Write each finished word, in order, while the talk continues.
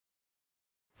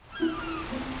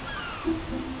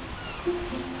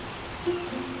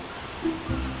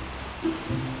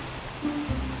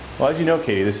Well, as you know,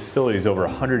 Katie, this facility is over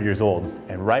 100 years old,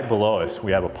 and right below us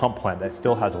we have a pump plant that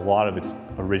still has a lot of its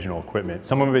original equipment.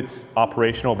 Some of it's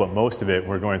operational, but most of it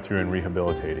we're going through and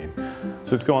rehabilitating.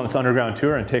 So let's go on this underground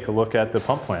tour and take a look at the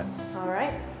pump plant. All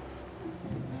right.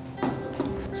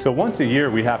 So once a year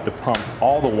we have to pump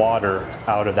all the water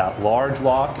out of that large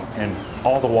lock and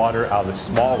all the water out of the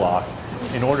small lock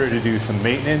in order to do some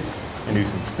maintenance and do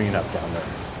some cleanup down there.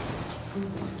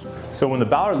 So when the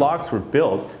Ballard locks were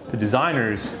built, the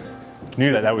designers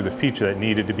knew that that was a feature that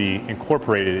needed to be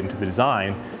incorporated into the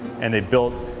design, and they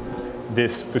built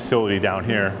this facility down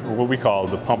here, or what we call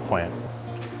the pump plant.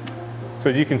 So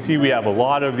as you can see, we have a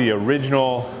lot of the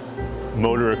original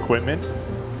motor equipment.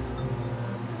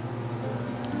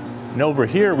 And over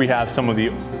here we have some of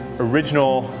the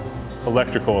original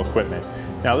electrical equipment.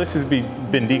 Now this has been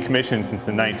decommissioned since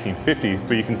the 1950s,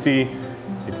 but you can see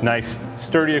it's nice,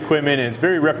 sturdy equipment, and it's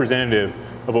very representative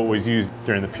of what was used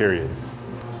during the period.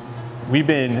 We've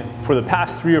been, for the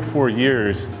past 3 or 4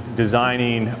 years,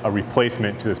 designing a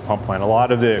replacement to this pump plant. A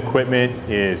lot of the equipment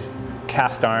is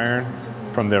cast iron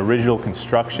from the original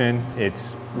construction.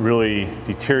 It's really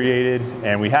deteriorated,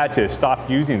 and we had to stop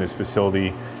using this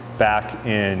facility back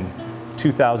in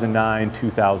 2009,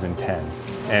 2010,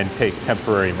 and take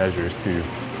temporary measures to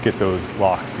get those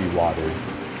locks dewatered.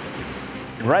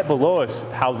 And right below us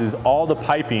houses all the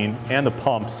piping and the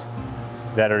pumps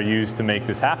that are used to make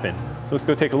this happen. So let's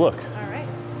go take a look. All right.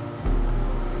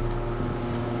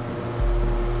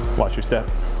 Watch your step.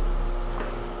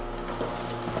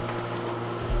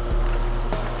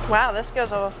 Wow, this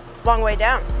goes a long way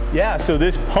down. Yeah, so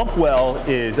this pump well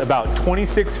is about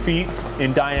 26 feet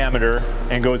in diameter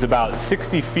and goes about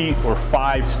 60 feet or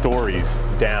 5 stories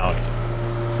down.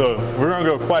 So we're gonna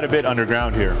go quite a bit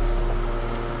underground here.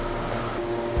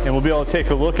 And we'll be able to take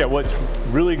a look at what's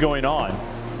really going on.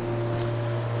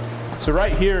 So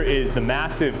right here is the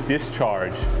massive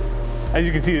discharge. As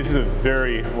you can see, this is a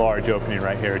very large opening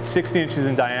right here. It's 60 inches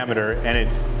in diameter, and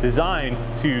it's designed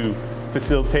to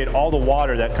facilitate all the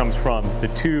water that comes from the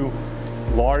 2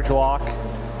 large lock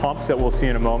pumps that we'll see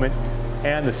in a moment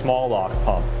and the small lock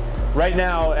pump. Right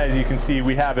now, as you can see,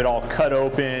 we have it all cut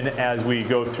open as we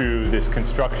go through this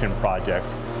construction project.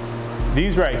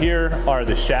 These right here are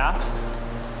the shafts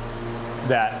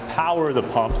that power the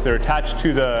pumps. They're attached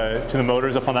to the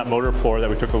motors up on that motor floor that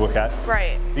we took a look at.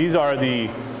 Right. These are the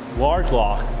large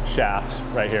lock shafts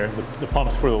right here, the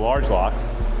pumps for the large lock,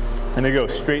 and they go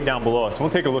straight down below us. We'll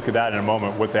take a look at that in a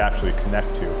moment, what they actually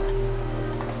connect to.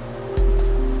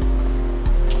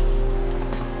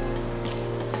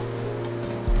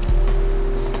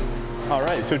 All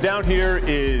right, so down here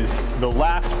is the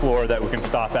last floor that we can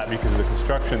stop at because of the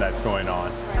construction that's going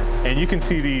on. And you can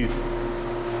see these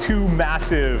 2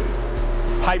 massive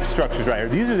pipe structures right here.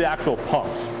 These are the actual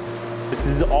pumps. This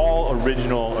is all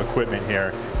original equipment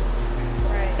here.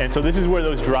 Right. And so this is where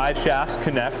those drive shafts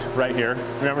connect right here.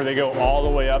 Remember, they go all the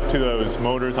way up to those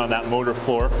motors on that motor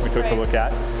floor we took a look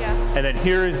at. Yeah. And then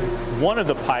here's one of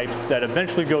the pipes that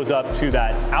eventually goes up to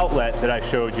that outlet that I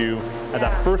showed you at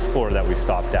that first floor that we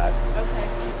stopped at.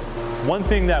 Okay. One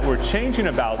thing that we're changing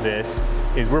about this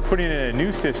is we're putting in a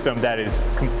new system that is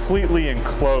completely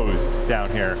enclosed down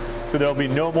here. So there'll be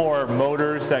no more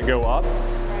motors that go up,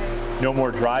 no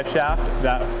more drive shaft.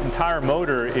 That entire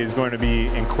motor is going to be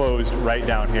enclosed right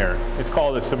down here. It's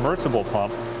called a submersible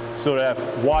pump, so that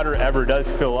if water ever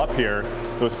does fill up here,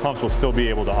 those pumps will still be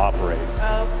able to operate.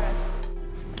 Okay.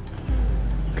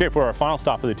 Okay, for our final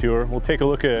stop of the tour, we'll take a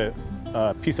look at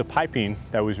a piece of piping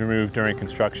that was removed during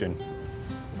construction.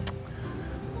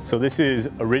 So this is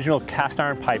original cast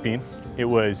iron piping. It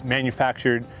was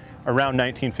manufactured around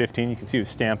 1915. You can see it was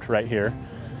stamped right here.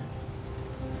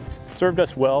 It's served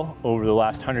us well over the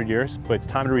last 100 years, but it's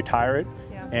time to retire it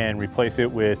and replace it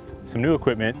with some new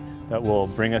equipment that will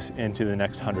bring us into the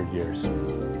next 100 years.